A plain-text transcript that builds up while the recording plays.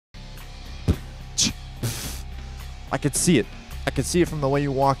I could see it. I could see it from the way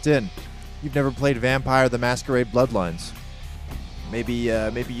you walked in. You've never played Vampire the Masquerade Bloodlines. Maybe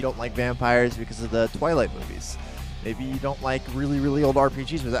maybe you don't like vampires because of the Twilight movies. Maybe you don't like really, really old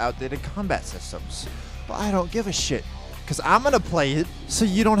RPGs with outdated combat systems. But I don't give a shit. Because I'm going to play it so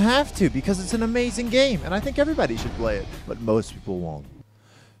you don't have to. Because it's an amazing game. And I think everybody should play it. But most people won't.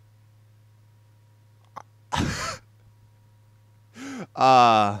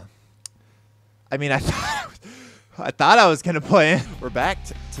 I mean, I thought I was going to play it. We're back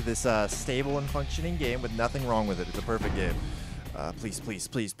to this stable and functioning game with nothing wrong with it. It's a perfect game. Please, please,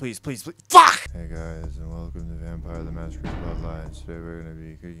 please, please, please, please. Fuck! Hey guys, and welcome to Vampire the Masquerade Bloodlines. Today we're going to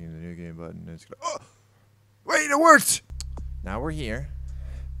be clicking the new game button. And it's gonna, oh! Wait, it worked! Now we're here.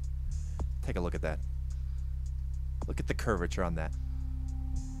 Take a look at that. Look at the curvature on that.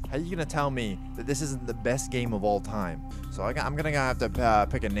 How are you going to tell me that this isn't the best game of all time? So I'm going to have to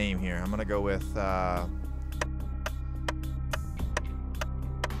pick a name here. I'm going to go with... Huh.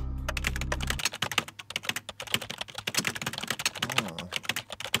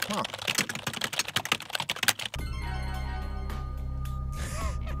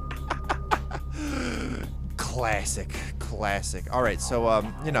 Classic. All right, so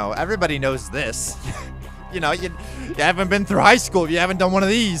you know, everybody knows this. You know, you haven't been through high school if you haven't done one of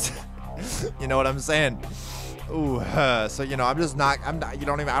these. You know what I'm saying? Ooh, so you know, I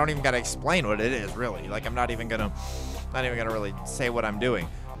don't even gotta explain what it is really. Like, I'm not even gonna really say what I'm doing.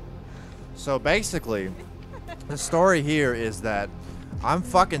 So basically, the story here is that I'm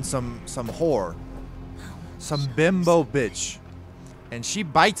fucking some whore, some bimbo bitch, and she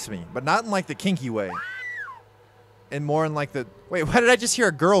bites me, but not in like the kinky way. And more in like the... Wait, why did I just hear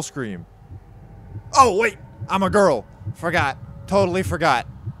a girl scream? Oh, wait. I'm a girl. Forgot. Totally forgot.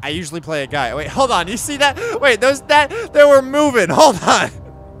 I usually play a guy. Wait, hold on. You see that? Wait, they were moving. Hold on.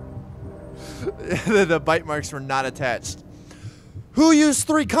 The bite marks were not attached. Who used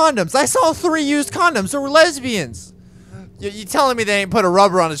 3 condoms? I saw 3 used condoms. They were lesbians. You telling me they ain't put a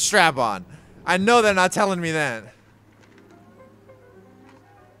rubber on a strap on? I know they're not telling me that.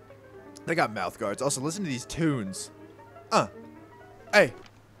 They got mouth guards. Also, listen to these tunes. Hey.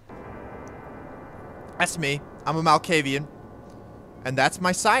 That's me. I'm a Malkavian. And that's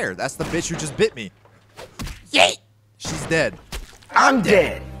my sire. That's the bitch who just bit me. Yay! She's dead. I'm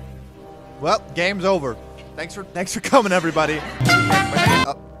dead. Well, game's over. Thanks for coming, everybody.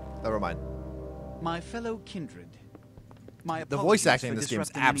 Oh, never mind. My fellow kindred. The voice acting in this game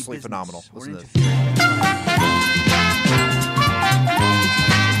is absolutely phenomenal. Listen to this.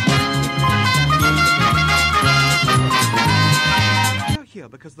 Here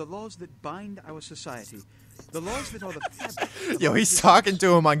because the laws that bind our society, the laws that are the fabric. Yo, he's talking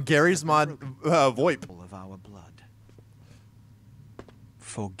to him on Gary's mod VoIP. Of our blood.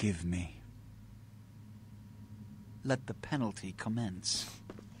 Forgive me. Let the penalty commence.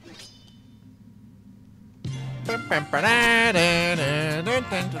 Yo,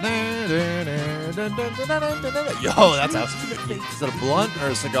 that's how. Is it a blunt or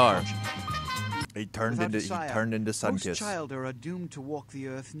a cigar? He turned into Sunkiss. Most child are doomed to walk the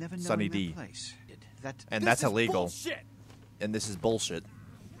earth, never knowing Sunny their D. place. And that's illegal. Bullshit. And this is bullshit.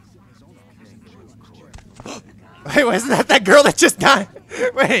 Wait, wasn't that girl that just died?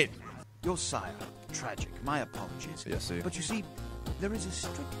 Wait. Your sire, tragic. My apologies. Yes, sir. But you see, there is a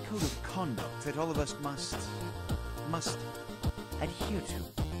strict code of conduct that all of us must adhere to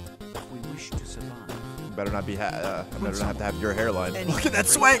if we wish to survive. Better not be. I better not have to have your hairline. Look at that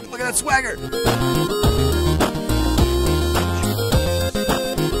swag! Look at that swagger!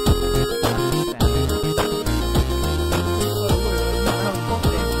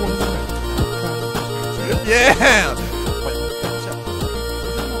 Yeah!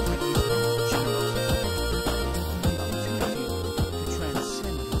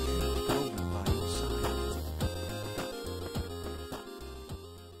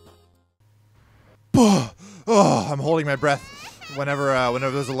 Oh, I'm holding my breath whenever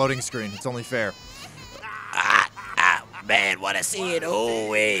there's a loading screen. It's only fair. Man, wanna see it? Oh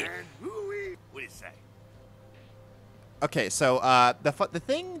wait. What do you say? Okay, so the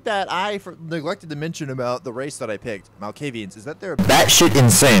thing that I neglected to mention about the race that I picked, Malkavians, is that they're batshit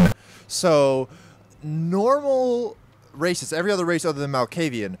insane. So normal races, every other race other than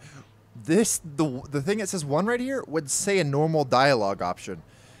Malkavian, the thing that says 1 right here would say a normal dialogue option.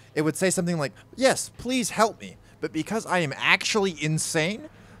 It would say something like, "Yes, please help me." But because I am actually insane,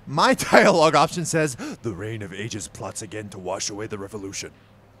 my dialogue option says, "The reign of ages plots again to wash away the revolution."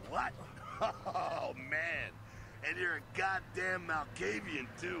 What? Oh man. And you're a goddamn Malkavian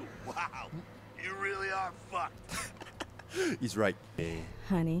too. Wow. You really are fucked. He's right.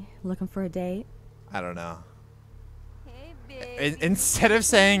 Honey, looking for a date? I don't know. instead of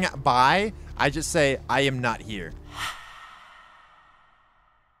saying bye, I just say I am not here.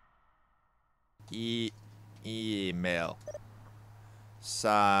 Email.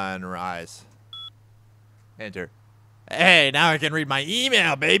 Sunrise. Enter. Hey, now I can read my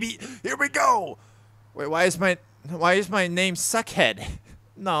email, baby. Here we go. Wait, why is my name Suckhead?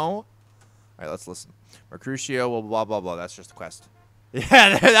 No. All right, let's listen. Mercutio, blah blah blah. That's just a quest.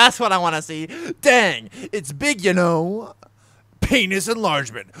 Yeah, that's what I want to see. Dang, it's big, you know. Penis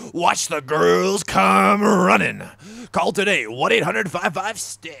enlargement. Watch the girls come running. Call today,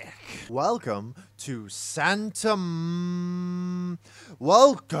 1-800-55-STICK. Welcome to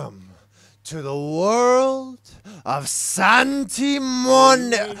Welcome to the world of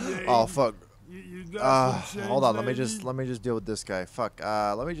Santimone. Oh fuck. Hold on. Let me just deal with this guy. Fuck.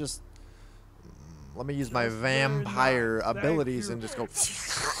 Let me use my vampire abilities and just go.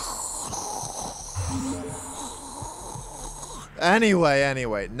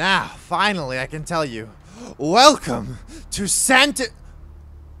 Anyway. Now, finally, I can tell you. Welcome to Santa.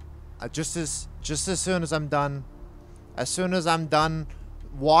 Just as soon as I'm done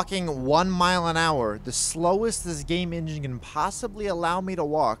walking 1 mile an hour, the slowest this game engine can possibly allow me to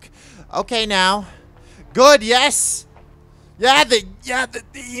walk. Okay, now. Good, yes. Yeah, the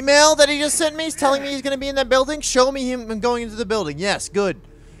email that he just sent me is telling me he's gonna be in that building. Show me him going into the building. Yes, good.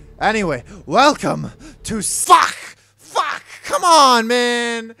 Anyway, welcome to fuck. Come on,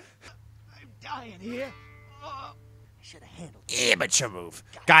 man. I'm dying here. I should have handled it. Amateur move.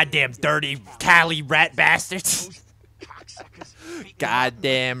 Goddamn dirty Cali rat bastards.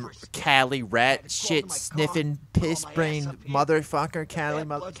 Goddamn Cali rat shit sniffing piss brain motherfucker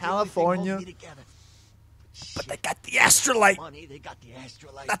California. But they got the astrolite. Not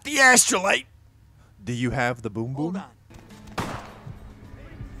the astrolite. Do you have the boom boom?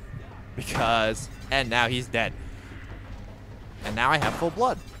 Because, and now he's dead. And now I have full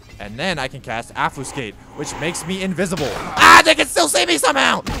blood. And then I can cast Obfuscate, which makes me invisible. Ah, they can still see me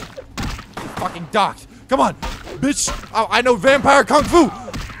somehow! Fucking docked. Come on, bitch. Oh, I know vampire kung fu.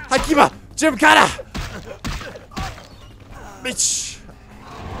 Hakiba, Gymkhana. Bitch.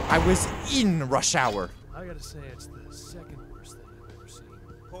 I was in rush hour. I gotta say, it's the second worst thing I've ever seen.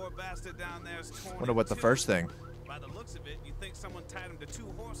 Poor bastard down there is torn. Wonder what the first thing. By the looks of it, you think someone tied him to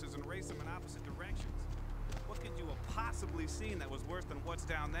 2 horses and raced them in opposite directions. What could you have possibly seen that was worse than what's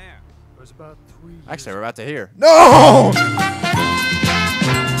down there? It was about 3 years. Actually, we're about to hear. No!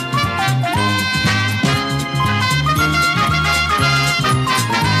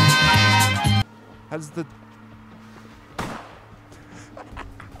 How's the...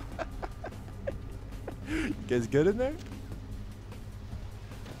 You guys good in there?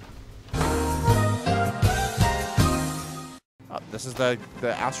 Oh, this is the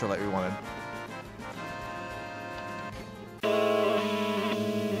astrolite we wanted.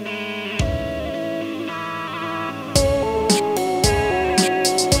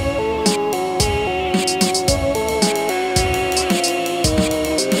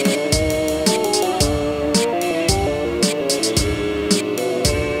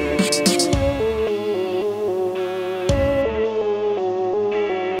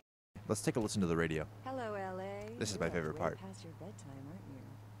 Let's take a listen to the radio. Hello, LA. This is my favorite part. Past your bedtime, aren't you?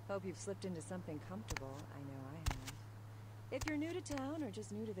 Hope you've slipped into something comfortable. I know I have. If you're new to town or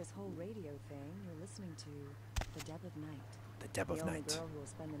just new to this whole radio thing, you're listening to The Deb of Night. The Deb of Night. The only girl who will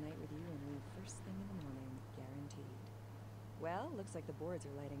spend the night with you and leave first thing in the morning, guaranteed. Well, looks like the boards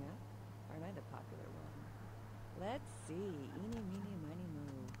are lighting up. Aren't I the popular one? Let's see. Eeny, meeny, miny,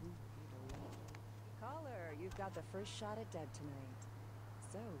 moe. Caller, you've got the first shot at Deb tonight.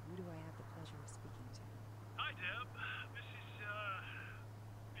 So, who do I have the pleasure of speaking to? Hi, Deb. This is,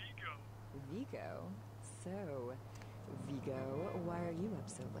 Vigo. Vigo? So, Vigo, why are you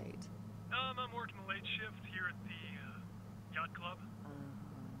up so late? I'm working the late shift here at the, yacht club.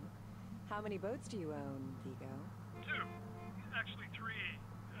 Uh-huh. How many boats do you own, Vigo? 2. Actually 3.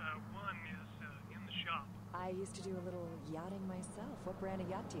 One is, in the shop. I used to do a little yachting myself. What brand of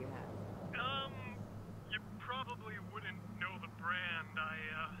yacht do you have? You probably wouldn't know the brand. I,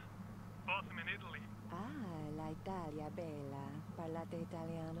 bought them in Italy. Ah, la Italia bella. Parlate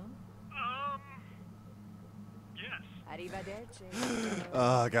italiano? Yes. Arrivederci.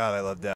 Oh, God, I love that.